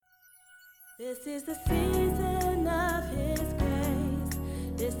This is the season of His grace.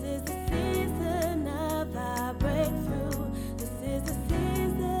 This is the season of our breakthrough. This is the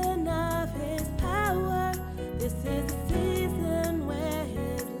season of His power. This is the season where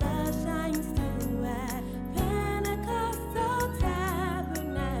His love shines through at Pentecostal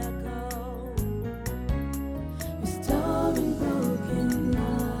Tabernacle, restoring broken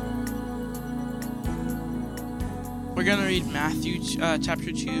love. We're going to read Matthew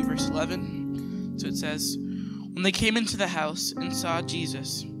chapter 2, verse 11. So it says, "When they came into the house and saw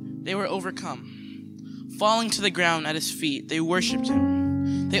Jesus, they were overcome. Falling to the ground at his feet, they worshipped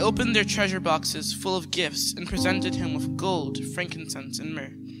him. They opened their treasure boxes full of gifts and presented him with gold, frankincense, and myrrh."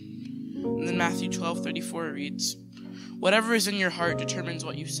 And then Matthew 12:34 reads, "Whatever is in your heart determines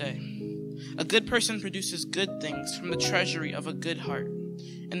what you say. A good person produces good things from the treasury of a good heart,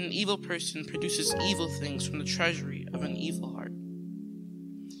 and an evil person produces evil things from the treasury of an evil heart."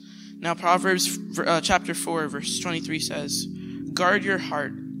 Now Proverbs chapter 4, verse 23 says, "Guard your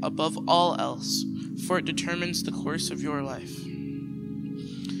heart above all else, for it determines the course of your life."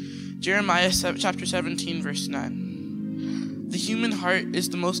 Jeremiah chapter 17, verse 9. "The human heart is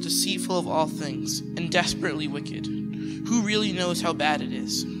the most deceitful of all things, and desperately wicked. Who really knows how bad it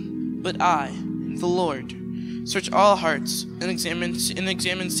is? But I, the Lord, search all hearts and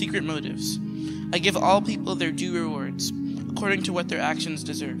examine secret motives. I give all people their due rewards, according to what their actions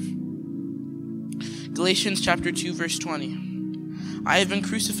deserve." Galatians chapter 2, verse 20. "I have been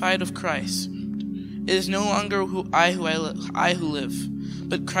crucified with Christ. It is no longer I who live,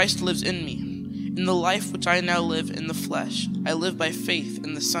 but Christ lives in me. In the life which I now live in the flesh, I live by faith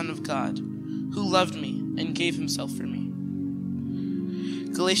in the Son of God, who loved me and gave himself for me."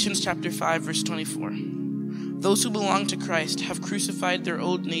 Galatians chapter 5, verse 24. "Those who belong to Christ have crucified their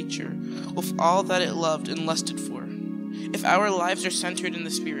old nature with all that it loved and lusted for. If our lives are centered in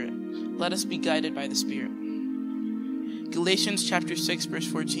the Spirit, let us be guided by the Spirit." Galatians chapter 6, verse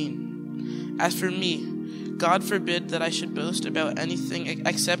 14. "As for me, God forbid that I should boast about anything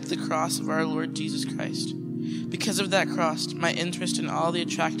except the cross of our Lord Jesus Christ. Because of that cross, my interest in all the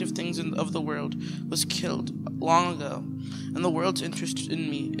attractive things of the world was killed long ago, and the world's interest in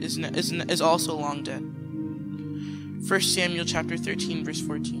me is also long dead." 1 Samuel chapter 13, verse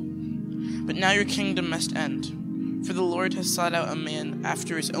 14. "But now your kingdom must end, for the Lord has sought out a man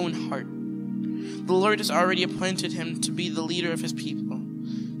after his own heart. The Lord has already appointed him to be the leader of his people,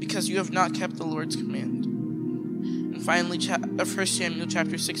 because you have not kept the Lord's command." And finally, 1 Samuel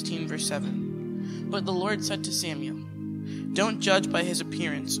chapter 16, verse 7. "But the Lord said to Samuel, 'Don't judge by his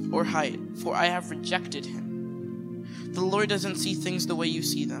appearance or height, for I have rejected him.' The Lord doesn't see things the way you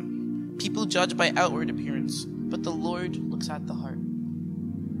see them. People judge by outward appearance, but the Lord looks at the heart."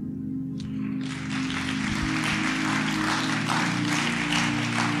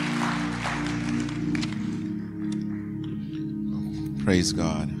 Praise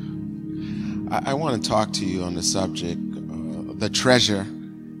God. I want to talk to you on the subject, the treasure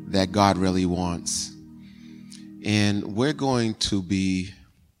that God really wants. And we're going to be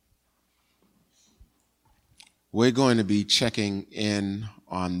checking in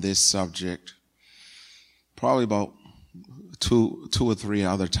on this subject probably about two or three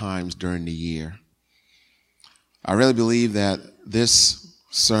other times during the year. I really believe that this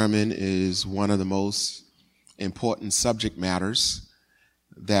sermon is one of the most important subject matters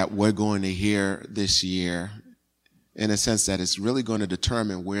that we're going to hear this year, in a sense that it's really going to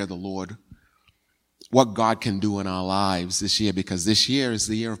determine what God can do in our lives this year, because this year is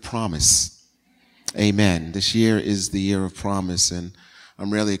the year of promise. Amen. This year is the year of promise, and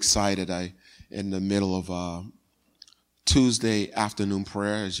I'm really excited. In the middle of Tuesday afternoon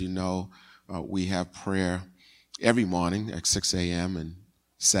prayer, as you know, we have prayer every morning at 6 a.m. and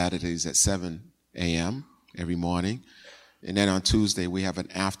Saturdays at 7 a.m. every morning. And then on Tuesday, we have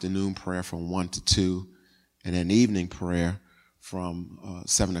an afternoon prayer from 1 to 2, and an evening prayer from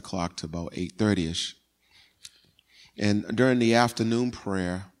 7 o'clock to about 8:30ish. And during the afternoon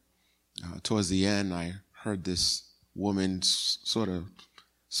prayer, towards the end, I heard this woman sort of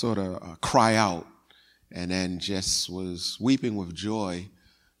cry out, and then just was weeping with joy.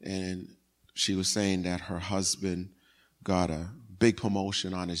 And she was saying that her husband got a big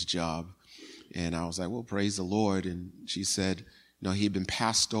promotion on his job. And I was like, well, praise the Lord. And she said, he'd been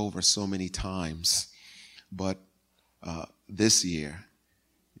passed over so many times, but this year,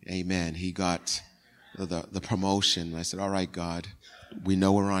 amen, he got the promotion. I said, all right, God, we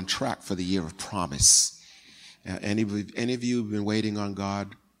know we're on track for the year of promise. Any of you have been waiting on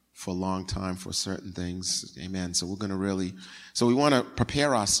God for a long time for certain things, amen. So we want to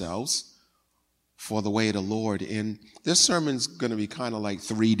prepare ourselves for the way of the Lord. And this sermon's going to be kind of like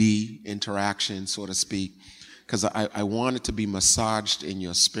 3D interaction, so to speak, because I want it to be massaged in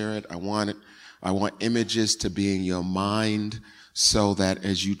your spirit. I want images to be in your mind, so that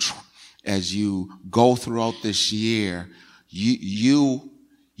as you go throughout this year, you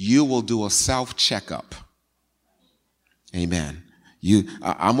will do a self-checkup. Amen.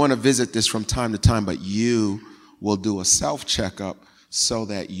 I'm going to visit this from time to time, but you will do a self-checkup so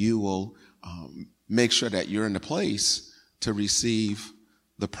that you will make sure that you're in the place to receive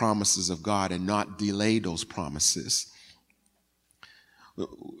the promises of God and not delay those promises.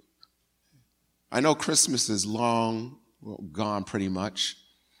 I know Christmas is long gone pretty much,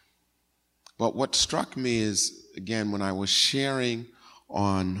 but what struck me is, again, when I was sharing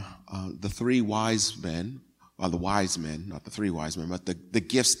on the three wise men, or the wise men, not the three wise men, but the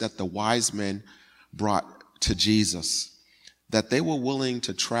gifts that the wise men brought to Jesus, that they were willing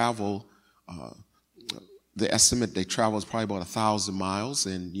to travel. The estimate they traveled is probably about 1,000 miles,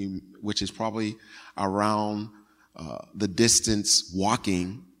 which is probably around the distance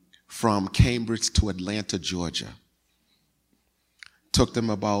walking from Cambridge to Atlanta, Georgia. Took them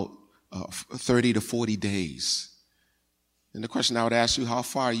about 30 to 40 days. And the question I would ask you, how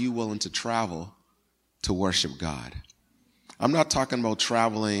far are you willing to travel to worship God? I'm not talking about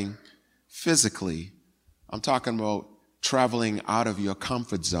traveling physically. I'm talking about traveling out of your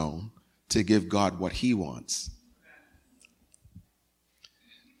comfort zone to give God what he wants.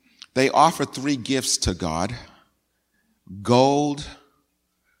 They offer three gifts to God: gold,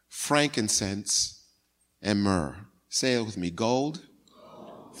 frankincense, and myrrh. Say it with me: gold,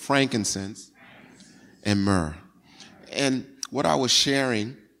 frankincense, and myrrh. And what I was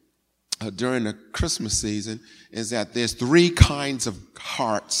sharing during the Christmas season is that there's three kinds of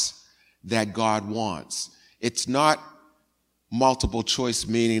hearts that God wants. It's not multiple choice,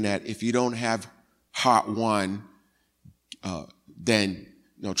 meaning that if you don't have heart one, then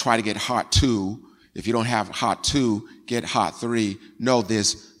try to get heart two. If you don't have heart two, get heart three. No,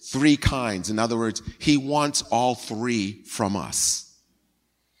 there's three kinds. In other words, he wants all three from us.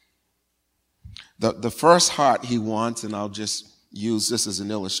 The first heart he wants, and I'll just use this as an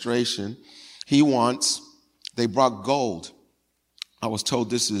illustration, they brought gold. I was told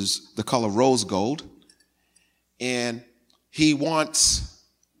this is the color rose gold. And he wants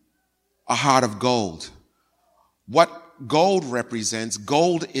a heart of gold. What gold represents,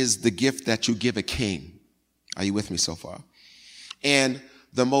 gold is the gift that you give a king. Are you with me so far? And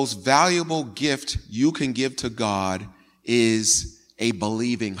the most valuable gift you can give to God is a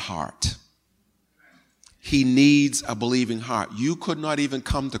believing heart. He needs a believing heart. You could not even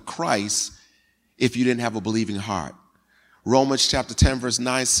come to Christ if you didn't have a believing heart. Romans chapter 10 verse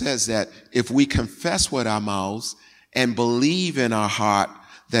 9 says that if we confess with our mouths and believe in our heart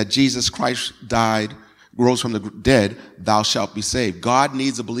that Jesus Christ died, rose from the dead, thou shalt be saved. God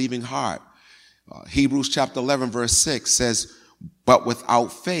needs a believing heart. Hebrews chapter 11 verse 6 says, but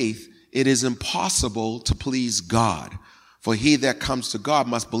without faith it is impossible to please God. For he that comes to God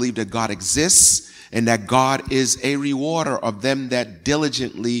must believe that God exists and that God is a rewarder of them that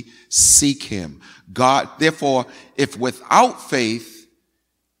diligently seek him. God, therefore, if without faith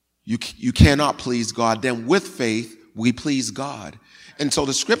you cannot please God, then with faith we please God. And so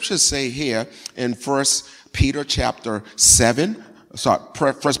the scriptures say here in 1 Peter chapter 1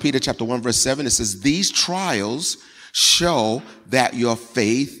 verse 7, it says, these trials show that your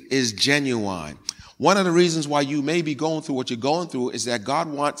faith is genuine. One of the reasons why you may be going through what you're going through is that God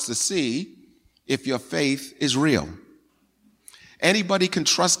wants to see if your faith is real. Anybody can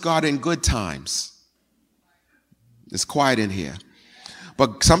trust God in good times. It's quiet in here.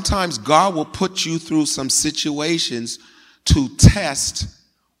 But sometimes God will put you through some situations to test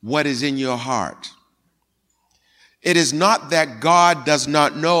what is in your heart. It is not that God does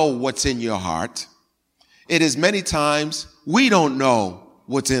not know what's in your heart. It is many times we don't know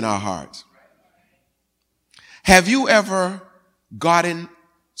what's in our heart. Have you ever gotten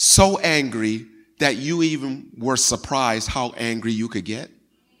so angry that you even were surprised how angry you could get?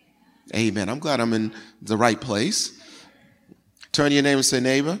 Amen. I'm glad I'm in the right place. Turn to your neighbor and say,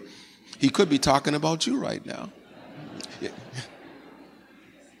 neighbor, he could be talking about you right now.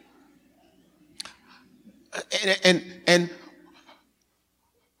 And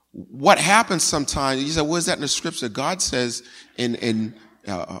what happens sometimes, you say, where's that in the scripture? God says in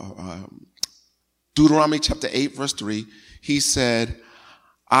Deuteronomy chapter 8, verse 3, he said,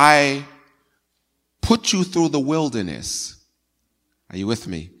 I put you through the wilderness. Are you with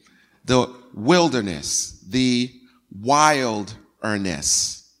me? The wilderness, the wilderness,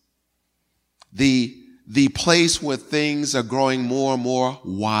 the place where things are growing more and more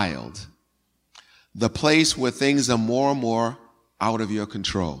wild. the place where things are more and more out of your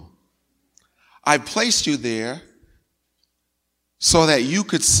control. I placed you there so that you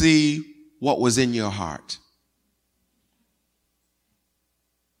could see what was in your heart.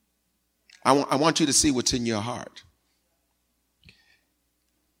 I want you to see what's in your heart.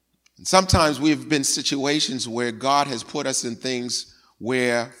 And sometimes we've been in situations where God has put us in things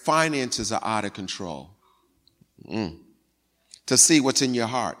where finances are out of control. To see what's in your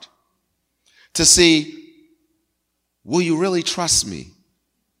heart. To see, will you really trust me?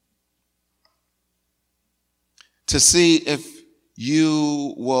 To see if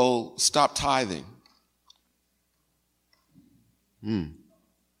you will stop tithing.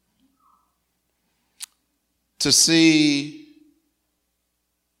 To see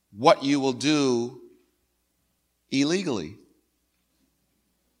what you will do illegally.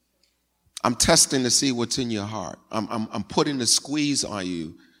 I'm testing to see what's in your heart. I'm putting the squeeze on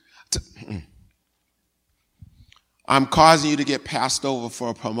you. I'm causing you to get passed over for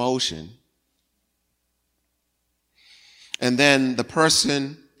a promotion. And then the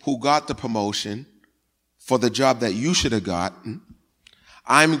person who got the promotion for the job that you should have gotten,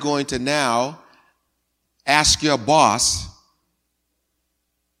 I'm going to now ask your boss,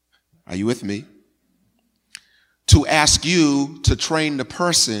 are you with me? To ask you to train the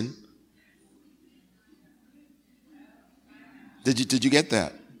person. Did you get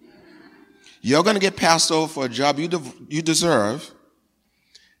that? You're going to get passed over for a job you deserve,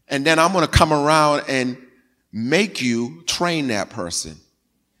 and then I'm going to come around and make you train that person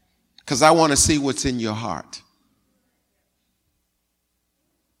because I want to see what's in your heart.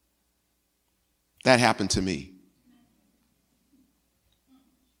 That happened to me.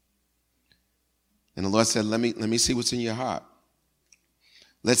 And the Lord said, let me see what's in your heart.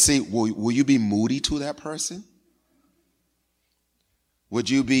 Let's see, will you be moody to that person? Would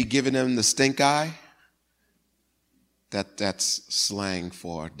you be giving them the stink eye? That's slang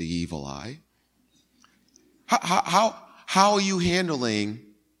for the evil eye. How are you handling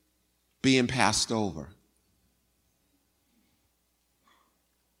being passed over?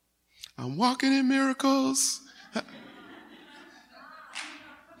 I'm walking in miracles.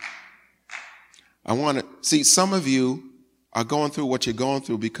 I want to see some of you are going through what you're going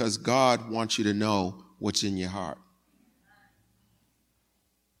through because God wants you to know what's in your heart.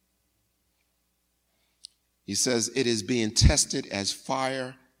 He says it is being tested as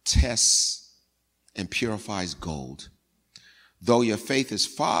fire tests and purifies gold. Though your faith is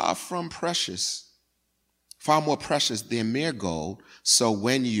far from precious, far more precious than mere gold, so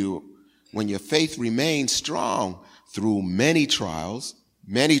when your faith remains strong through many trials,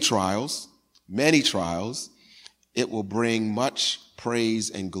 it will bring much praise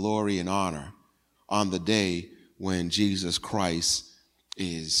and glory and honor on the day when Jesus Christ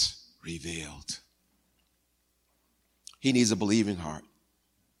is revealed. He needs a believing heart.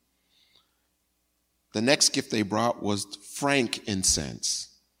 The next gift they brought was frankincense.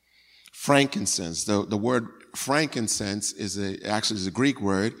 Frankincense. The word frankincense is a Greek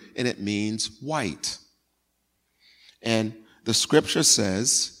word, and it means white. And the scripture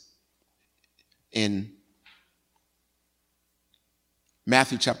says in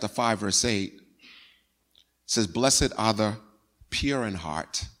Matthew chapter 5, verse 8, it says, "Blessed are the pure in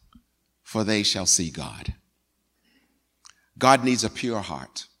heart, for they shall see God." God needs a pure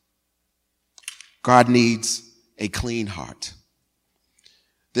heart. God needs a clean heart.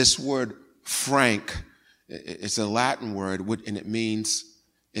 This word frank, it's a Latin word, and it means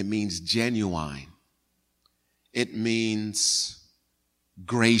genuine. It means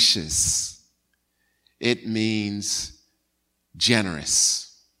gracious. It means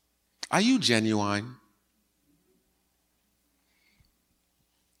generous. Are you genuine?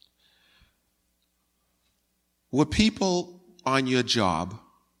 Would people on your job,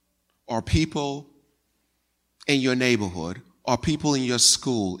 or people in your neighborhood, or people in your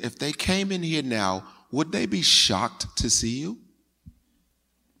school, if they came in here now, would they be shocked to see you?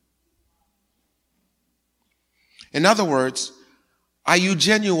 In other words, are you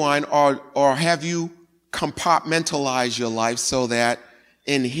genuine, or have you compartmentalized your life so that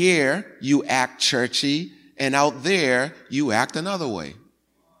in here you act churchy and out there you act another way?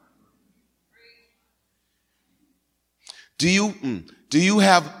 Do you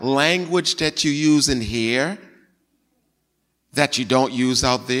have language that you use in here that you don't use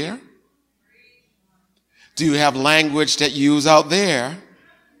out there? Do you have language that you use out there?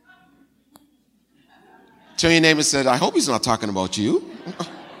 Tell your neighbor and say, I hope he's not talking about you.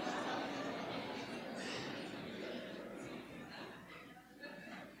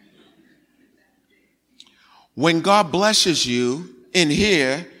 When God blesses you in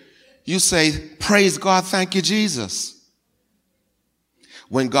here, You say, praise God, thank you, Jesus.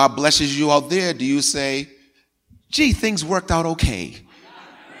 When God blesses you out there, do you say, gee, things worked out okay?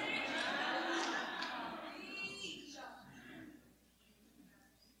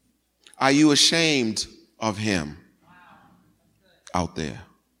 Are you ashamed of him out there?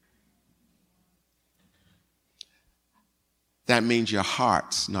 That means your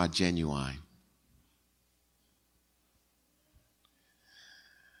heart's not genuine.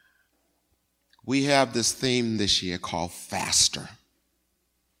 We have this theme this year called Faster.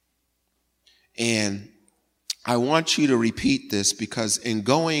 And I want you to repeat this because in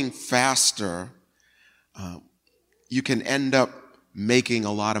going faster, you can end up making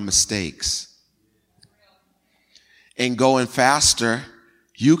a lot of mistakes. In going faster,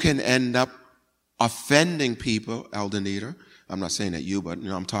 you can end up offending people, Elder Nita. I'm not saying that you, but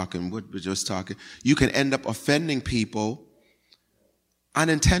I'm talking, we're just talking. You can end up offending people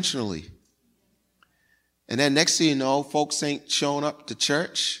unintentionally. And then next thing you know, folks ain't showing up to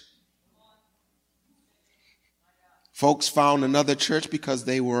church. Folks found another church because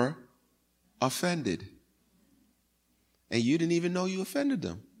they were offended. And you didn't even know you offended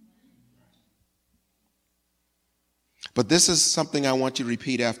them. But this is something I want you to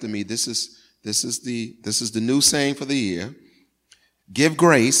repeat after me. This is the new saying for the year. Give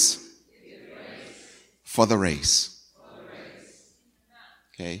grace for the race.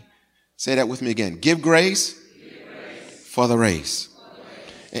 Okay? Say that with me again. Give grace for the race.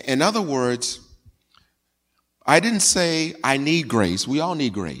 In other words, I didn't say I need grace. We all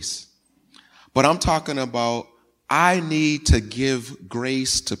need grace. But I'm talking about I need to give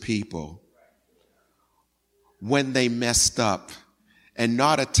grace to people when they messed up and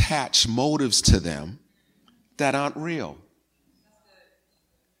not attach motives to them that aren't real.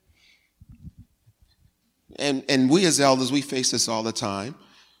 And we as elders, we face this all the time,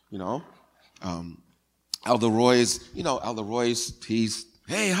 you know. Elder Roy's, he's,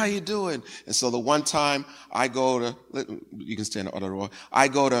 hey, how you doing? And so the one time I go to, you can stand up, Elder Roy. I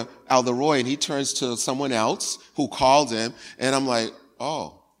go to Elder Roy and he turns to someone else who called him and I'm like,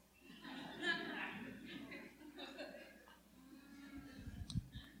 oh.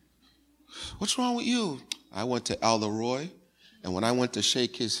 What's wrong with you? I went to Elder Roy and when I went to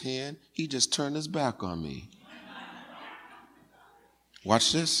shake his hand, he just turned his back on me.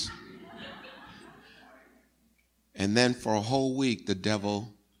 Watch this. And then for a whole week, the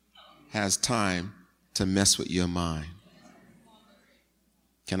devil has time to mess with your mind.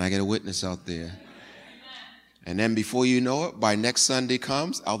 Can I get a witness out there? And then before you know it, by next Sunday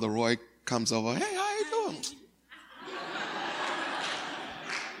comes, Elder Roy comes over, hey, how you doing?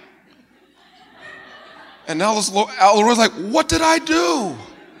 And Elder Roy's like, what did I do?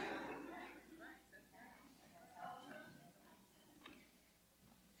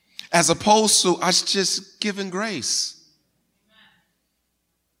 As opposed to us just giving grace.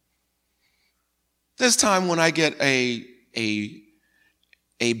 There's time when I get a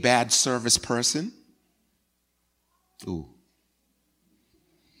bad service person. Ooh.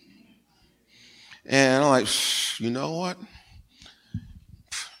 And I'm like, you know what?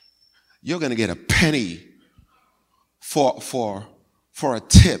 You're going to get a penny for a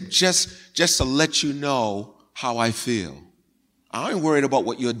tip just to let you know how I feel. I ain't worried about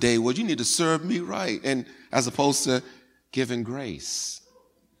what your day was. You need to serve me right. And as opposed to giving grace.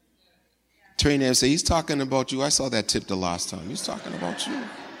 Turn there and say, he's talking about you. I saw that tip the last time. He's talking about you.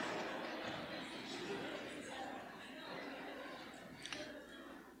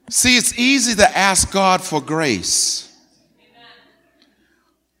 See, it's easy to ask God for grace.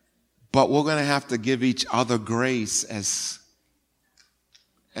 But we're going to have to give each other grace as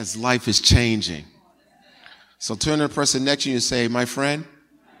life is changing. So turn to the person next to you and say, my friend,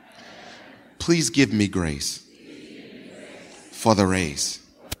 please give me grace for the race.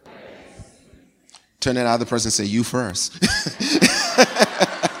 Turn to the other person and say, you first.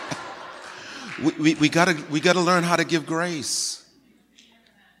 we gotta learn how to give grace.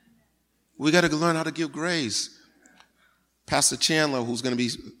 We gotta learn how to give grace. Pastor Chandler, who's going to be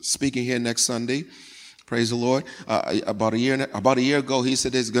speaking here next Sunday, praise the Lord. About a year ago, he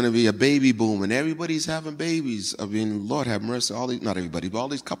said there's going to be a baby boom, and everybody's having babies. I mean, Lord have mercy. Not everybody, but all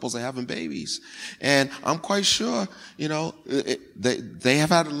these couples are having babies, and I'm quite sure, they have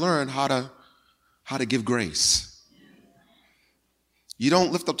had to learn how to give grace. You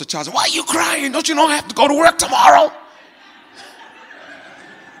don't lift up the child and say, why are you crying? Don't you know I have to go to work tomorrow?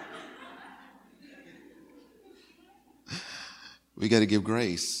 We got to give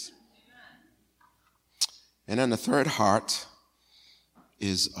grace. And then the third heart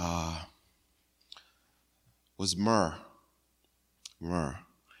was myrrh. Myrrh.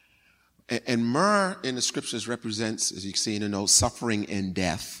 And myrrh in the scriptures represents, as you see in the note, suffering and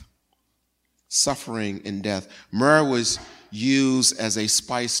death. Suffering and death. Myrrh was used as a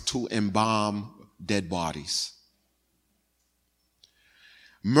spice to embalm dead bodies.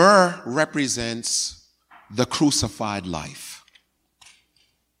 Myrrh represents the crucified life.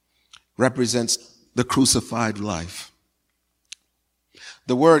 Represents the crucified life.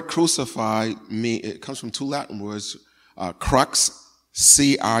 The word crucified, it comes from two Latin words, crux,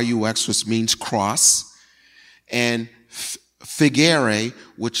 C-R-U-X, which means cross, and figere,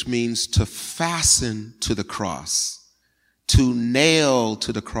 which means to fasten to the cross, to nail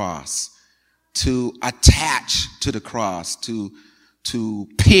to the cross, to attach to the cross, to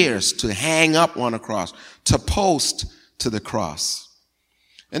pierce, to hang up on a cross, to post to the cross.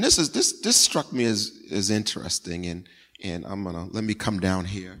 And this struck me as interesting, and let me come down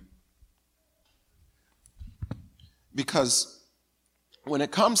here. Because when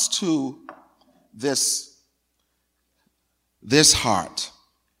it comes to this heart,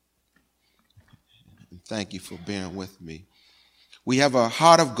 and thank you for bearing with me. We have a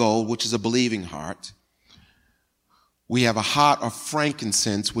heart of gold, which is a believing heart. We have a heart of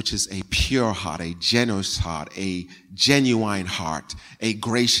frankincense, which is a pure heart, a generous heart, a genuine heart, a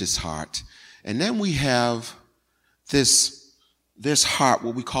gracious heart. And then we have this heart,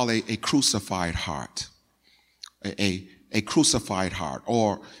 what we call a crucified heart, a crucified heart.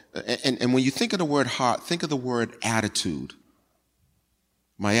 And when you think of the word heart, think of the word attitude.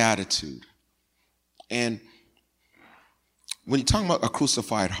 My attitude. And when you're talking about a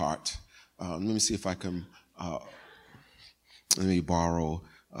crucified heart, let me see if I can, let me borrow,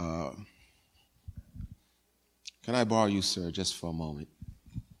 can I borrow you, sir, just for a moment?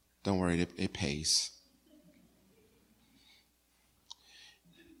 Don't worry, it pays.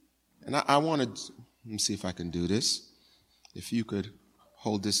 And I wanted, let me see if I can do this. If you could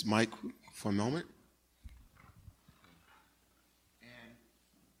hold this mic for a moment. And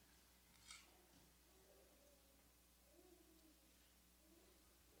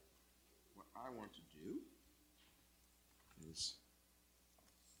what I want to do is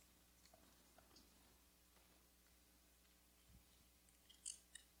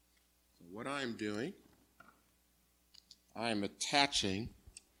what I'm doing, I'm attaching.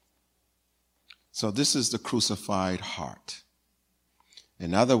 So this is the crucified heart.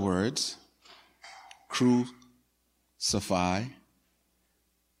 In other words, crucify,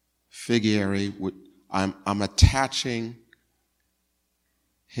 figere, I'm attaching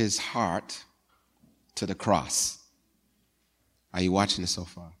his heart to the cross. Are you watching this so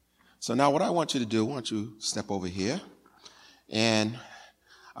far? So now what I want you to do, I want you to step over here, and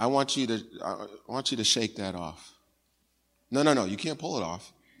I want you to shake that off. No, you can't pull it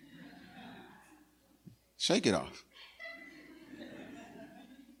off. Shake it off.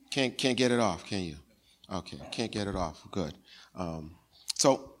 Can't get it off, can you? Okay, can't get it off. Good.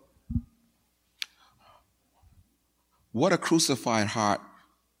 So, what a crucified heart,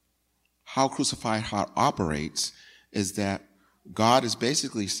 how crucified heart operates is that God is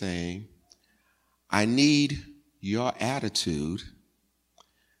basically saying, I need your attitude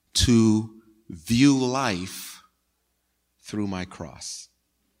to view life through my cross.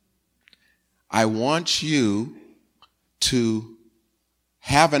 I want you to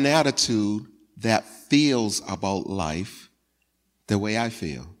have an attitude that feels about life the way I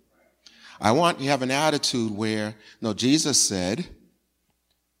feel. I want you to have an attitude where, Jesus said,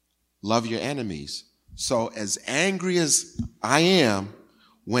 love your enemies. So as angry as I am,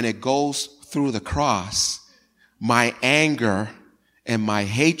 when it goes through the cross, my anger and my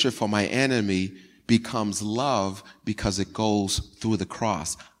hatred for my enemy becomes love because it goes through the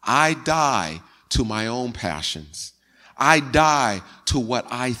cross. I die to my own passions. I die to what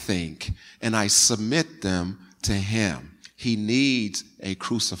I think, and I submit them to him. He needs a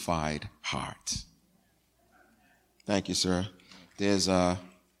crucified heart. Thank you, sir. There's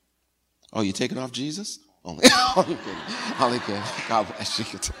you taking off Jesus? Only kidding. God bless you.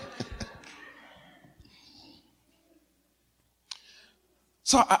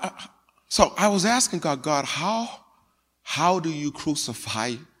 So I was asking God, how do you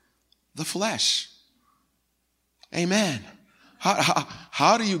crucify the flesh? Amen.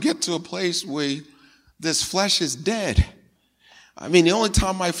 How do you get to a place where this flesh is dead? I mean, the only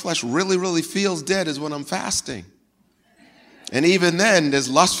time my flesh really, really feels dead is when I'm fasting. And even then, there's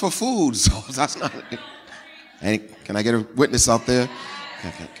lust for food, so that's not. Can I get a witness out there?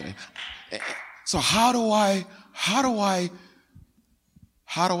 Okay. So how do I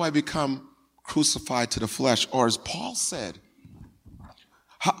become crucified to the flesh? Or as Paul said,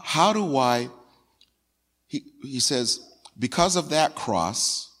 how do I? He says, because of that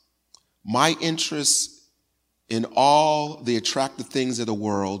cross, My interest in all the attractive things of the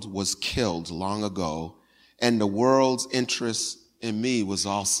world was killed long ago, and the world's interest in me was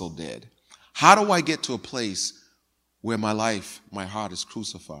also dead. How do I get to a place where my heart is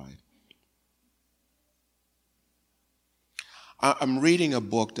crucified? I'm reading a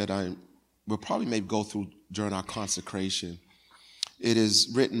book that we'll probably maybe go through during our consecration. It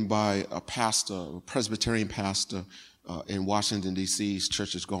is written by a pastor, a Presbyterian pastor in Washington, D.C. His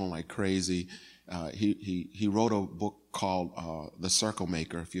church is going like crazy. He wrote a book called The Circle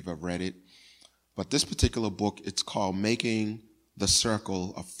Maker, if you've ever read it. But this particular book, it's called Making the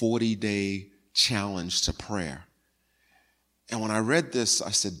Circle, a 40-day challenge to prayer. And when I read this,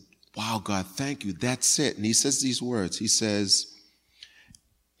 I said, wow, God, thank you. That's it. And he says these words. He says,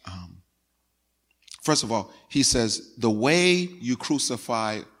 first of all, he says, the way you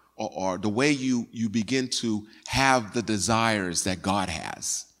crucify or the way you begin to have the desires that God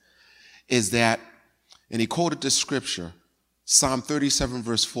has is that, and he quoted this scripture, Psalm 37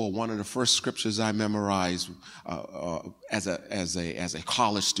 verse 4, one of the first scriptures I memorized as a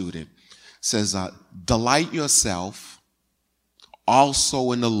college student, says, delight yourself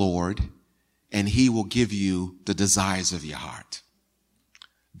also in the Lord, and he will give you the desires of your heart.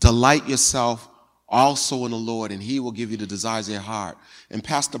 Delight yourself also in the Lord, and he will give you the desires of your heart. And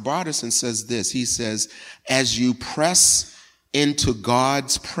Pastor Barterson says this. He says, as you press into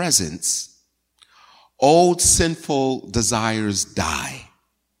God's presence, old sinful desires die,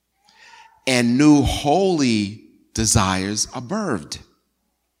 and new holy desires are birthed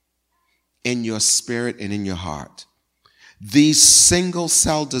in your spirit and in your heart. These single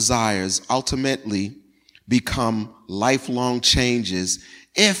cell desires ultimately become lifelong changes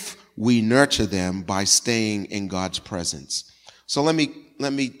if we nurture them by staying in God's presence. So let me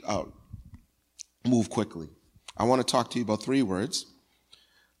move quickly. I want to talk to you about 3 words: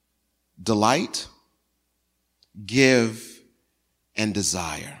 delight, give, and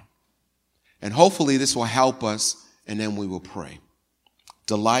desire. And hopefully this will help us, and then we will pray.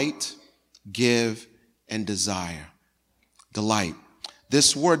 Delight, give, and desire. Delight.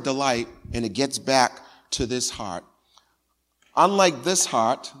 This word delight, and it gets back to this heart. Unlike this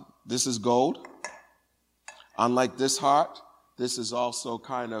heart, this is gold. Unlike this heart, this is also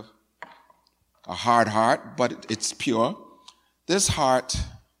kind of a hard heart, but it's pure. This heart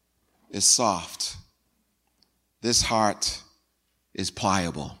is soft. This heart is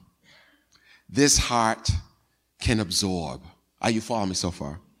pliable. This heart can absorb. Are you following me so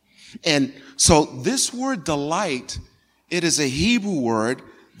far? And so this word delight, it is a Hebrew word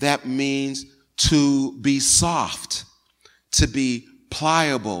that means to be soft, to be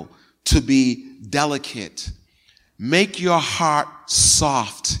pliable, to be delicate. Make your heart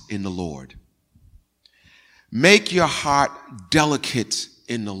soft in the Lord. Make your heart delicate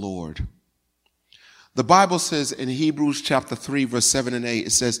in the Lord. The Bible says in Hebrews chapter 3, verse 7 and 8,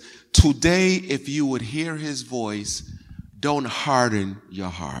 it says, today, if you would hear his voice, don't harden your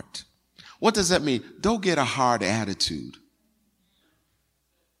heart. What does that mean? Don't get a hard attitude.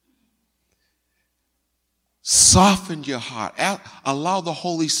 Soften your heart. Allow the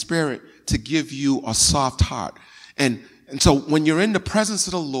Holy Spirit to give you a soft heart. And so when you're in the presence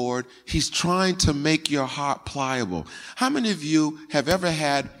of the Lord, he's trying to make your heart pliable. How many of you have ever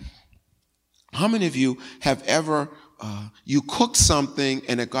you cooked something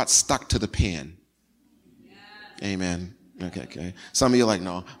and it got stuck to the pan? Yeah. Amen. Okay. Some of you are like,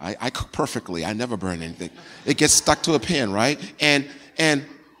 no, I cook perfectly. I never burn anything. It gets stuck to a pan, right? And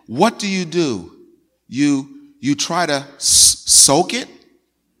what do? You try to soak it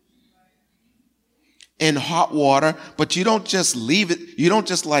in hot water, but you don't just leave it. You don't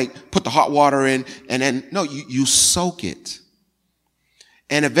just like put the hot water in and then, no, you soak it.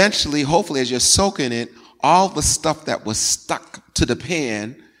 And eventually, hopefully, as you're soaking it, all the stuff that was stuck to the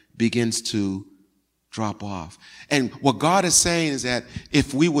pan begins to drop off. And what God is saying is that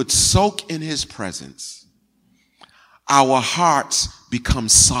if we would soak in his presence, our hearts become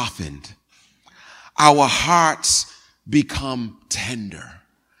softened. Our hearts become tender.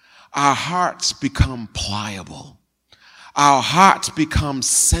 Our hearts become pliable. Our hearts become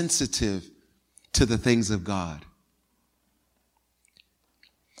sensitive to the things of God.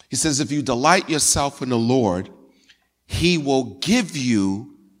 He says, if you delight yourself in the Lord, he will give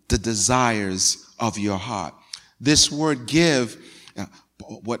you the desires of your heart. This word give,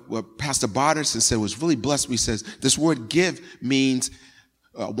 what Pastor Barterson said was really blessed. He says, this word give means,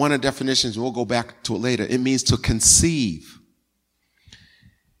 one of the definitions, we'll go back to it later, it means to conceive.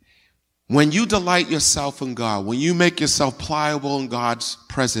 When you delight yourself in God, when you make yourself pliable in God's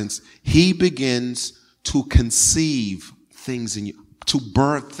presence, he begins to conceive things in you.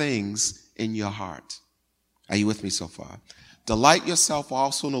 birth things in your heart. Are you with me so far? Delight yourself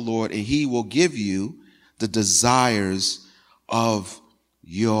also in the Lord, and he will give you the desires of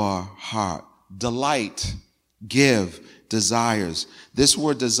your heart. Delight, give, desires. This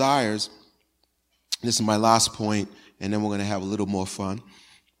word desires, this is my last point, and then we're going to have a little more fun.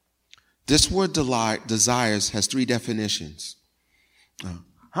 This word desires has 3 definitions.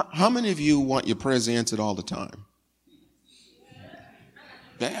 How many of you want your prayers answered all the time?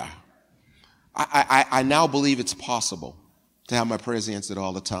 Yeah. I now believe it's possible to have my prayers answered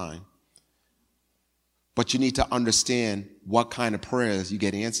all the time. But you need to understand what kind of prayers you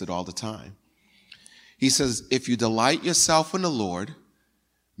get answered all the time. He says, if you delight yourself in the Lord,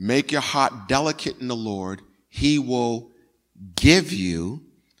 make your heart delicate in the Lord, he will give you,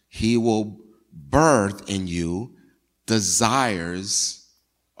 he will birth in you desires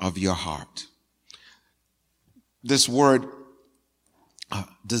of your heart. This word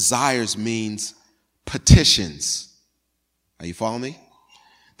desires means petitions. Are you following me?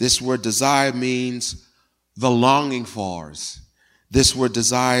 This word desire means the longing fors. This word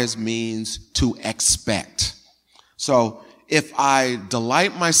desires means to expect. So if I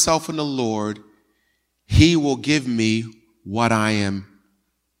delight myself in the Lord, he will give me what I am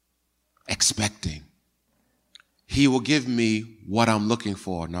expecting. He will give me what I'm looking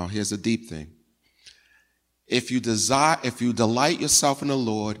for. Now here's a deep thing. If you delight yourself in the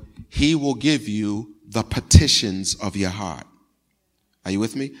Lord, he will give you the petitions of your heart. Are you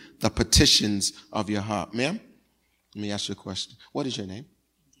with me? The petitions of your heart. Ma'am, let me ask you a question. What is your name?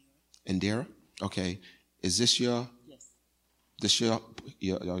 Indira. Okay. Is this your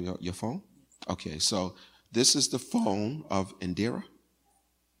phone? Okay. So this is the phone of Indira.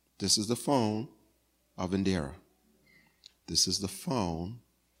 This is the phone of Indira. This is the phone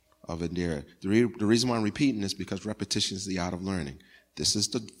of Indira. The reason why I'm repeating this is because repetition is the art of learning. This is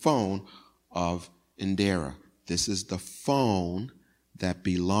the phone of Indira. This is the phone that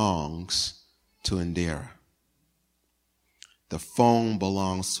belongs to Indira. The phone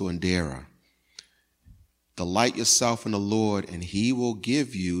belongs to Indira. Delight yourself in the Lord, and he will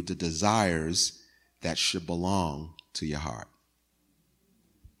give you the desires that should belong to your heart.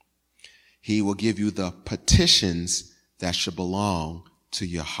 He will give you the petitions that should belong to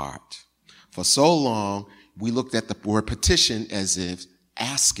your heart. For so long, we looked at the word petition as if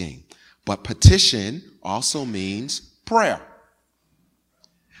asking, but petition also means prayer.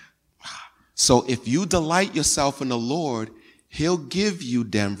 So if you delight yourself in the Lord, he'll give you,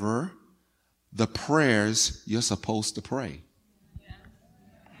 Denver, the prayers you're supposed to pray.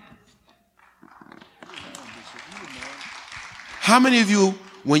 How many of you,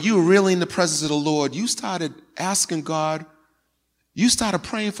 when you were really in the presence of the Lord, you started asking God, you started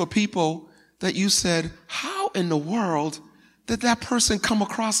praying for people that you said, how in the world did that person come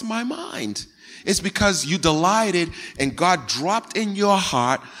across my mind? It's because you delighted and God dropped in your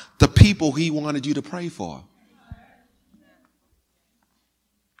heart the people he wanted you to pray for.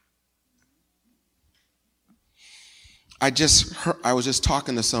 I was just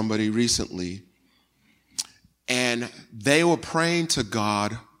talking to somebody recently, and they were praying to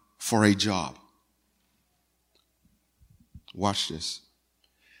God for a job. Watch this.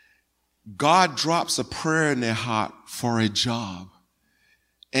 God drops a prayer in their heart for a job.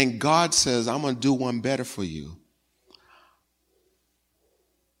 And God says, I'm going to do one better for you.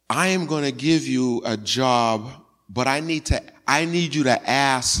 I am going to give you a job, but I need you to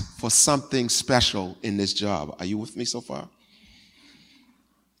ask for something special in this job. Are you with me so far?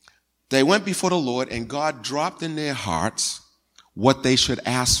 They went before the Lord, and God dropped in their hearts what they should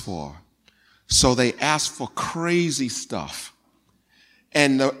ask for. So they asked for crazy stuff.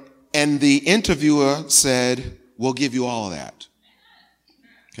 And the interviewer said, we'll give you all of that.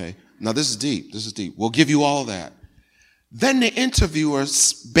 Okay. Now this is deep. This is deep. We'll give you all of that. Then the interviewer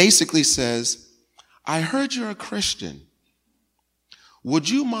basically says, I heard you're a Christian. Would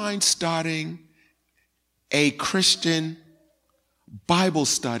you mind starting a Christian Bible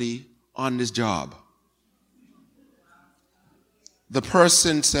study on this job? The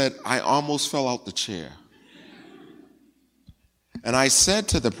person said, I almost fell out the chair. And I said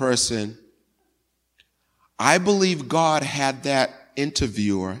to the person, I believe God had that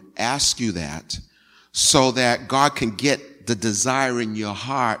interviewer ask you that so that God can get the desire in your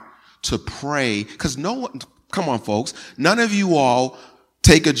heart to pray. Because no one, come on folks, none of you all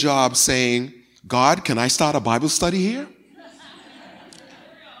take a job saying, God, can I start a Bible study here?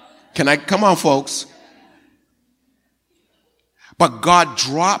 Come on folks. But God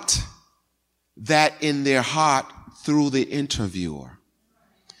dropped that in their heart through the interviewer.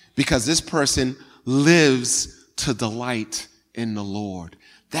 Because this person lives to delight in the Lord.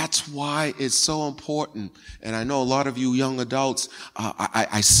 That's why it's so important. And I know a lot of you young adults,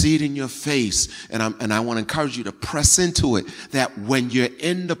 I see it in your face, and I want to encourage you to press into it, that when you're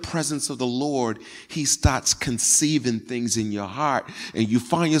in the presence of the Lord, he starts conceiving things in your heart, and you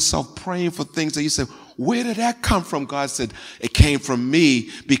find yourself praying for things that you say, where did that come from? God said, it came from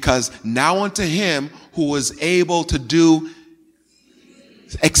me, because now unto him who is able to do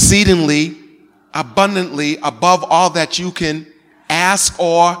exceedingly, abundantly, above all that you can ask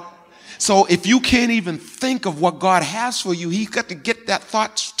or. So if you can't even think of what God has for you, he's got to get that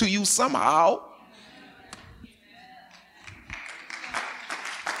thought to you somehow.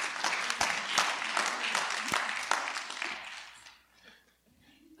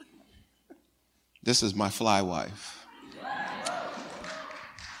 This is my fly wife.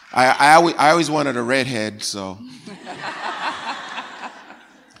 I always wanted a redhead, so.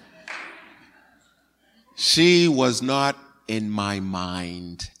 She was not in my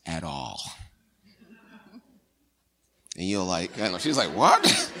mind at all. And you're like, she's like,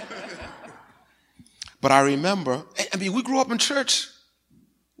 what? But I remember, I mean, we grew up in church.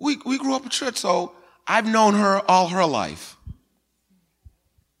 We grew up in church, so I've known her all her life.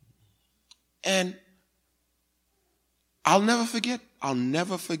 And I'll never forget it. I'll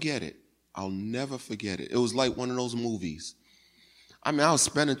never forget it. It was like one of those movies. I mean, I was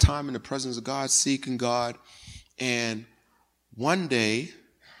spending time in the presence of God, seeking God, and one day,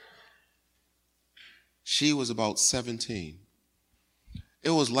 she was about 17. It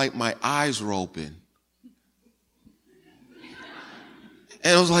was like my eyes were open.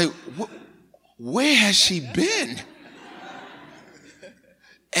 And it was like, where has she been?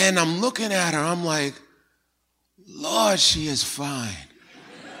 And I'm looking at her, I'm like, Lord, she is fine.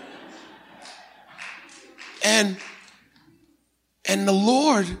 And the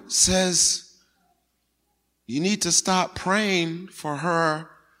Lord says, you need to stop praying for her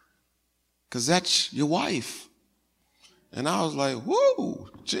because that's your wife. And I was like, whoo,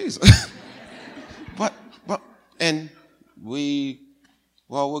 Jesus. And we're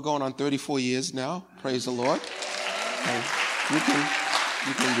going on 34 years now. Praise the Lord. You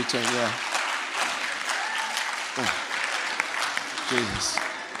can return, yeah. Oh, Jesus.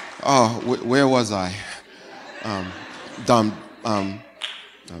 Oh, where was I?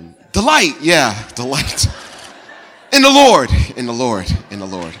 Delight, yeah, delight. In the Lord.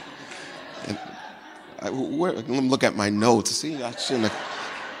 And let me look at my notes. See, I shouldn't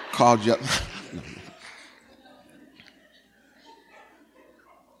have called you up.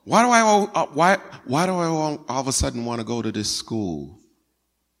 Why do I all of a sudden want to go to this school?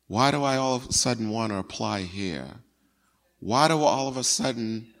 Why do I all of a sudden want to apply here? Why do all of a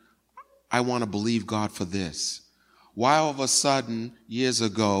sudden I want to believe God for this? Why all of a sudden, years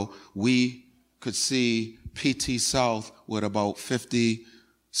ago, we could see PT South with about 50,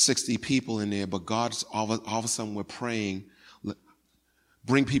 60 people in there, but God's all of a sudden we're praying,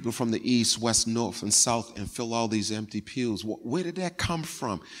 bring people from the east, west, north, and south, and fill all these empty pews. Where did that come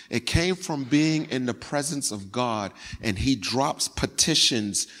from? It came from being in the presence of God, and he drops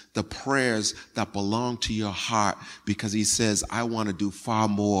petitions, the prayers that belong to your heart, because he says, I want to do far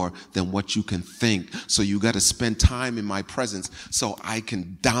more than what you can think. So you got to spend time in my presence so I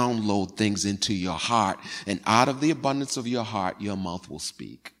can download things into your heart. And out of the abundance of your heart, your mouth will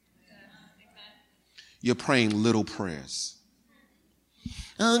speak. You're praying little prayers.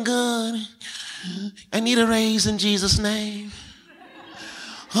 Oh, God, I need a raise in Jesus' name.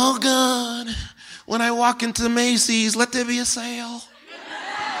 Oh, God, when I walk into Macy's, let there be a sale.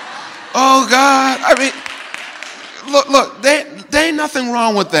 Oh, God, I mean, look, there ain't nothing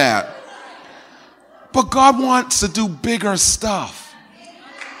wrong with that. But God wants to do bigger stuff.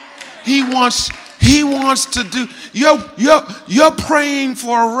 He wants to do, you're praying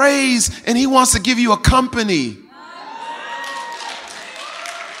for a raise, and he wants to give you a company.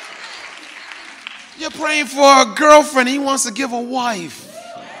 You're praying for a girlfriend. He wants to give a wife.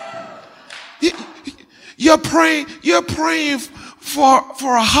 You're praying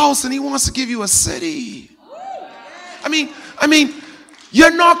for a house, and he wants to give you a city. I mean,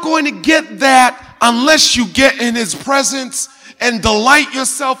 you're not going to get that unless you get in his presence and delight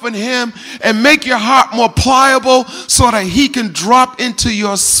yourself in him and make your heart more pliable so that he can drop into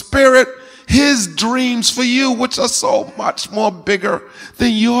your spirit his dreams for you, which are so much more bigger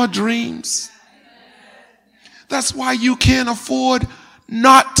than your dreams. That's why you can't afford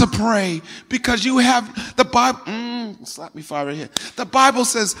not to pray, because you have the Bible. Slap me fire right here. The Bible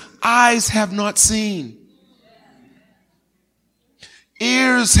says, eyes have not seen,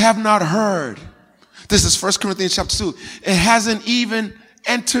 ears have not heard. This is 1 Corinthians chapter 2. It hasn't even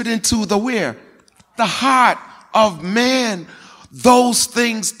entered into the where? The heart of man those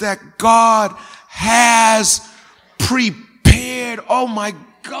things that God has prepared. Oh my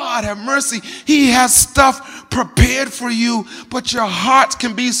God, have mercy. He has stuff prepared for you, but your heart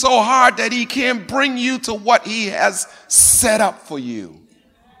can be so hard that he can't bring you to what he has set up for you.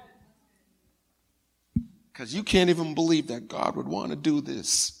 Because you can't even believe that God would want to do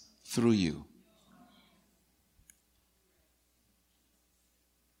this through you.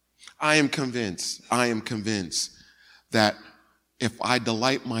 I am convinced that if I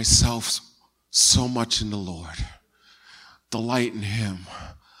delight myself so much in the Lord, delight in him,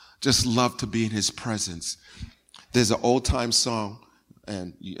 just love to be in his presence. There's an old time song,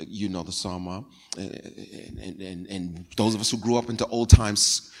 and you know the song, Mom, and those of us who grew up into old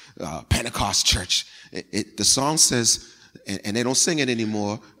times Pentecost church, the song says, and they don't sing it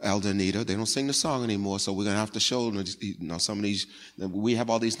anymore, Elder Anita. They don't sing the song anymore, so we're going to have to show them, some of these. We have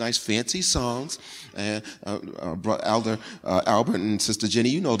all these nice fancy songs. And Elder Albert and Sister Jenny,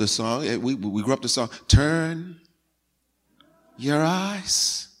 you know the song. We grew up the song, Turn Your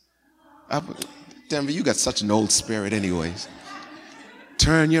Eyes up. Denver, you got such an old spirit anyways.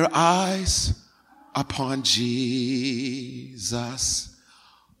 Turn your eyes upon Jesus.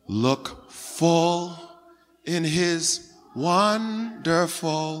 Look full in his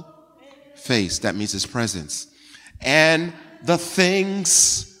wonderful face. That means his presence. And the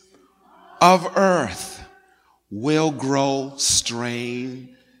things of earth will grow strangely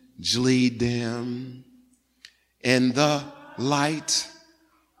dim in the light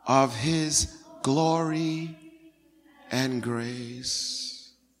of his glory and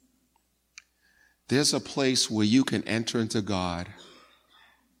grace. There's a place where you can enter into God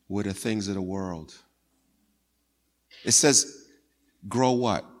with the things of the world. It says, grow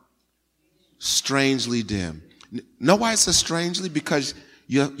what? Strangely dim. Know why it says strangely? Because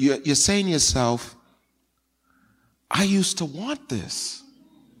you're saying to yourself, I used to want this.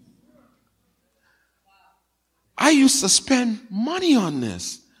 I used to spend money on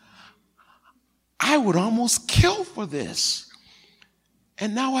this. I would almost kill for this.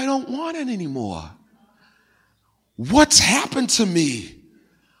 And now I don't want it anymore. What's happened to me?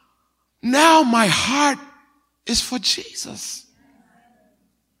 Now my heart is for Jesus.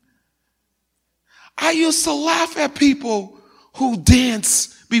 I used to laugh at people who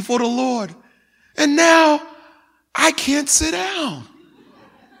dance before the Lord, and now I can't sit down.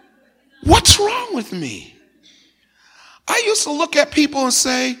 What's wrong with me? I used to look at people and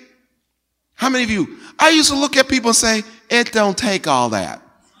say, how many of you? I used to look at people and say, it don't take all that.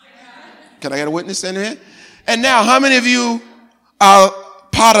 Can I get a witness in here? And now, how many of you are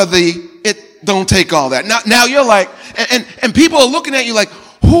part of the it don't take all that? Now you're like, and people are looking at you like,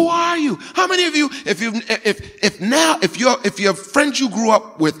 who are you? How many of you, if your friends you grew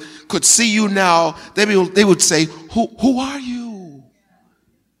up with could see you now, they would say, who are you?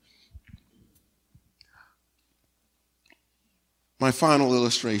 My final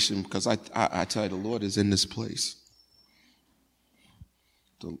illustration, because I tell you, the Lord is in this place.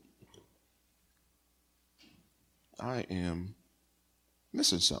 I am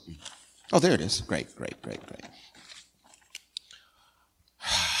missing something. Oh, there it is. Great.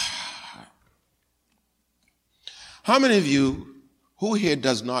 How many of you, who here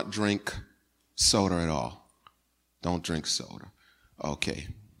does not drink soda at all? Don't drink soda. Okay,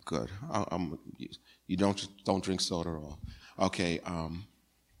 good. You don't drink soda at all. Okay.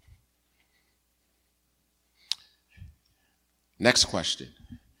 Next question.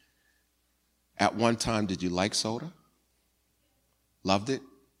 At one time, did you like soda? Loved it?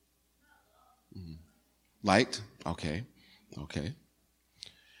 Mm-hmm. Liked? Okay.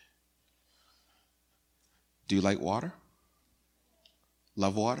 Do you like water?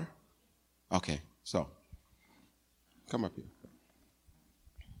 Love water? Okay, so come up here.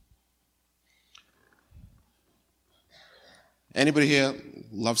 Anybody here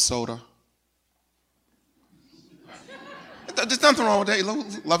love soda? There's nothing wrong with that. You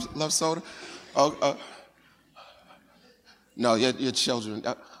love soda? No, your children.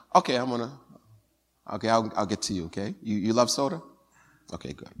 Okay, I'll get to you, okay? You love soda?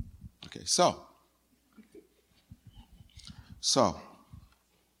 Okay, good. Okay, so,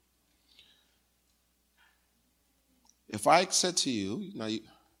 if I said to you,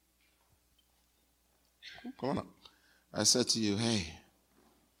 come on up. I said to you, hey,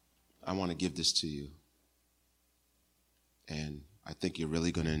 I want to give this to you, and I think you're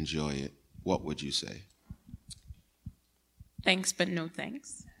really going to enjoy it. What would you say? Thanks, but no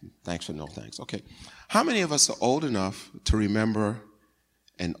thanks. Thanks, but no thanks. Okay. How many of us are old enough to remember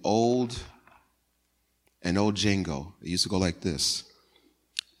an old jingle? It used to go like this.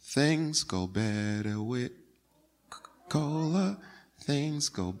 Things go better with Coca-Cola. Things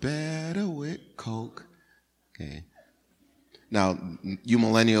go better with Coke. Okay. Now, you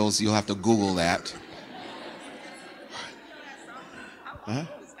millennials, you'll have to Google that. Huh?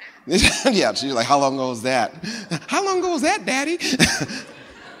 Yeah, she's like, how long ago was that? How long ago was that, Daddy?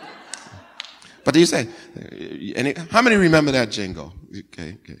 But you say, how many remember that jingle?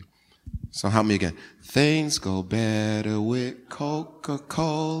 Okay. So help me again. Things go better with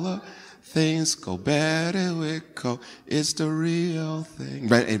Coca-Cola. Things go better with Coke. It's the real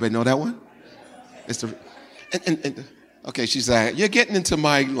thing. Anybody know that one? It's the and okay. She's like, you're getting into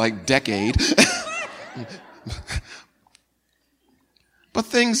my decade. But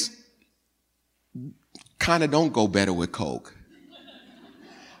things kind of don't go better with Coke.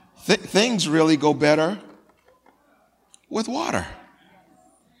 Things really go better with water.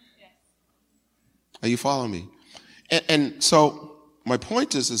 Are you following me? And so my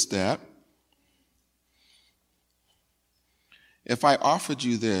point is that if I offered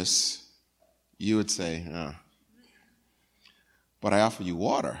you this, you would say, but I offer you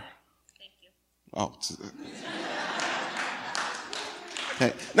water. Thank you. Oh.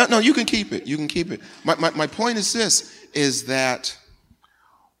 Okay. No, you can keep it. You can keep it. My point is this, is that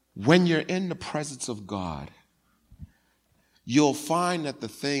when you're in the presence of God, you'll find that the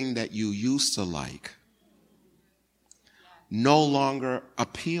thing that you used to like no longer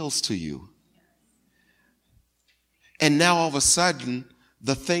appeals to you. And now all of a sudden,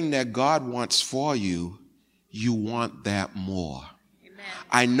 the thing that God wants for you, you want that more. Amen.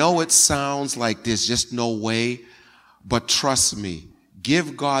 I know it sounds like there's just no way, but trust me,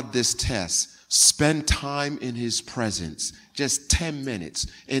 give God this test. Spend time in his presence, just 10 minutes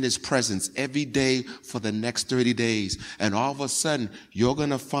in his presence every day for the next 30 days. And all of a sudden, you're going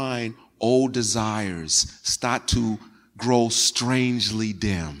to find old desires start to grow strangely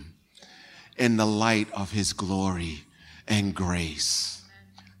dim in the light of his glory and grace.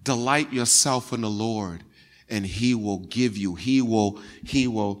 Delight yourself in the Lord, and he will give you. He will.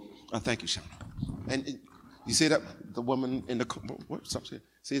 Thank you, Shauna. And you see that? The woman in the, what's up here?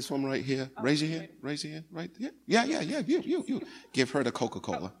 See this woman right here? Raise your hand. Raise your hand. Right there. Yeah. You. Give her the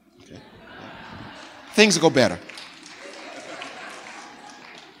Coca-Cola. Okay. Things will go better.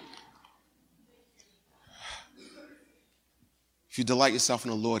 If you delight yourself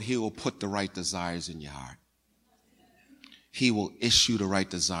in the Lord, he will put the right desires in your heart. He will issue the right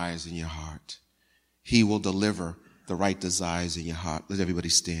desires in your heart. He will deliver the right desires in your heart. Let everybody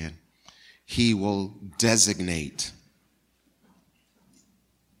stand. He will designate.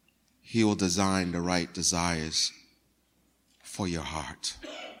 He will design the right desires for your heart.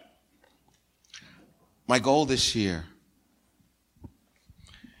 My goal this year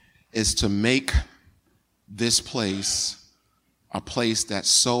is to make this place a place that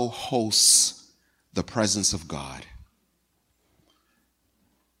so hosts the presence of God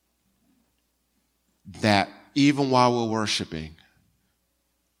that even while we're worshiping,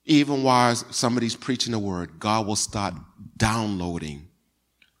 even while somebody's preaching the word, God will start downloading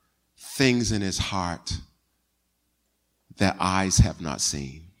things in his heart that eyes have not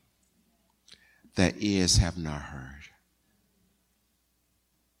seen, that ears have not heard.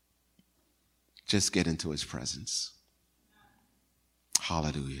 Just get into his presence.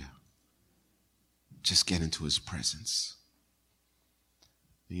 Hallelujah. Just get into his presence.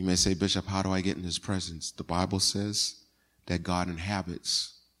 You may say, Bishop, how do I get in his presence? The Bible says that God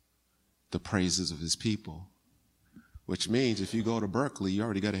inhabits the praises of his people, which means if you go to Berkeley, you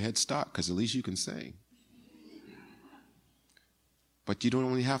already got a head start because at least you can sing. But you don't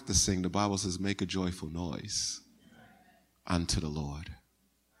only have to sing. The Bible says, make a joyful noise unto the Lord.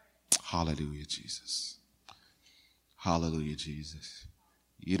 Hallelujah, Jesus. Hallelujah, Jesus.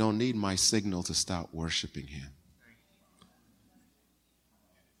 You don't need my signal to start worshiping him.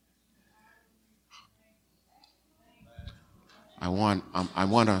 I want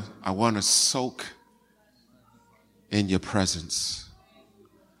to soak in your presence.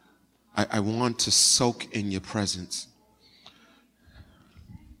 I want to soak in your presence.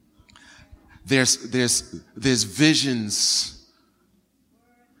 There's visions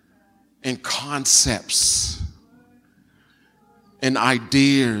and concepts and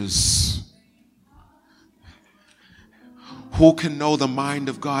ideas. Who can know the mind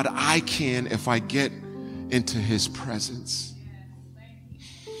of God? I can if I get into his presence.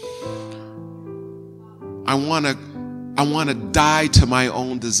 I want to die to my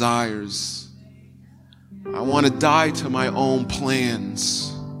own desires. I want to die to my own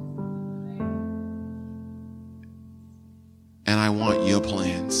plans. And I want your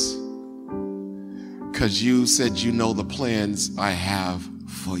plans. Because you said you know the plans I have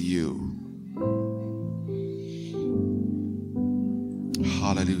for you.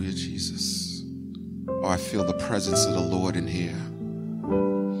 Hallelujah, Jesus. Oh, I feel the presence of the Lord in here.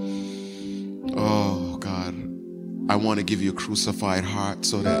 Oh, God, I want to give you a crucified heart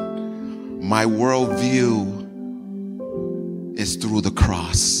so that my worldview is through the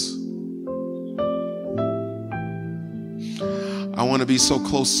cross. I want to be so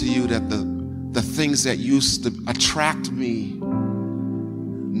close to you that the things that used to attract me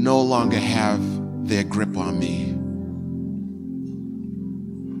no longer have their grip on me.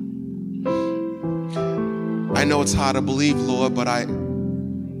 I know it's hard to believe, Lord, but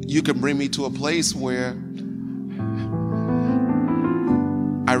you can bring me to a place where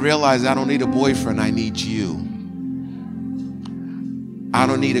I realize I don't need a boyfriend, I need you. I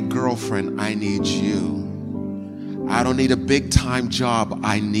don't need a girlfriend, I need you. I don't need a big-time job,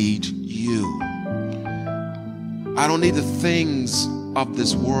 I need you. I don't need the things of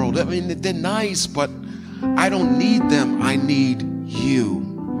this world. I mean, they're nice, but I don't need them, I need you.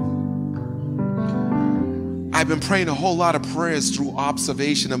 I've been praying a whole lot of prayers through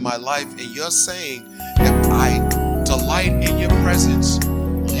observation of my life, and you're saying if I delight in your presence,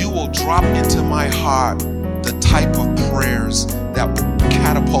 you will drop into my heart the type of prayers that will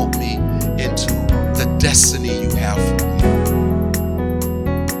catapult me into the destiny you have for me.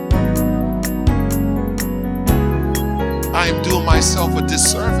 I am doing myself a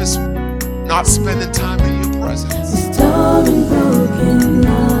disservice not spending time in your presence. Restoring broken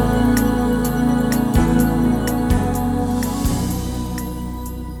lives.